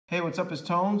Hey, what's up? It's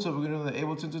Tone. So we're going to do the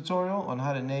Ableton tutorial on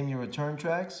how to name your return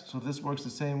tracks. So this works the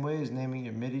same way as naming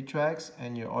your MIDI tracks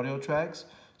and your audio tracks.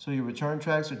 So your return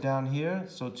tracks are down here.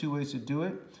 So two ways to do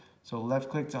it. So left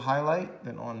click to highlight,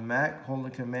 then on Mac, hold the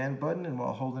command button, and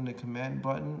while holding the command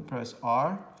button, press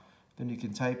R. Then you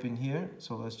can type in here.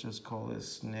 So let's just call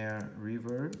this snare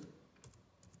reverb.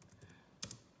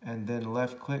 And then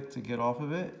left click to get off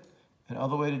of it.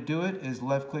 Another way to do it is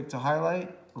left click to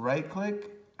highlight, right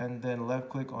click, and then left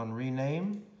click on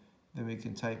rename. Then we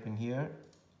can type in here,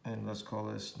 and let's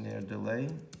call it snare delay.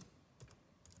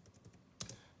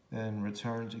 Then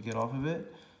return to get off of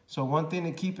it. So one thing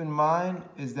to keep in mind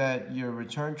is that your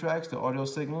return tracks, the audio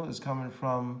signal is coming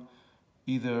from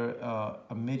either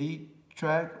a MIDI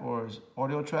track or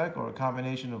audio track or a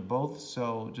combination of both.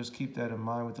 So just keep that in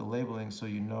mind with the labeling so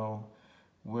you know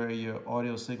where your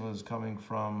audio signal is coming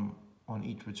from on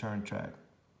each return track.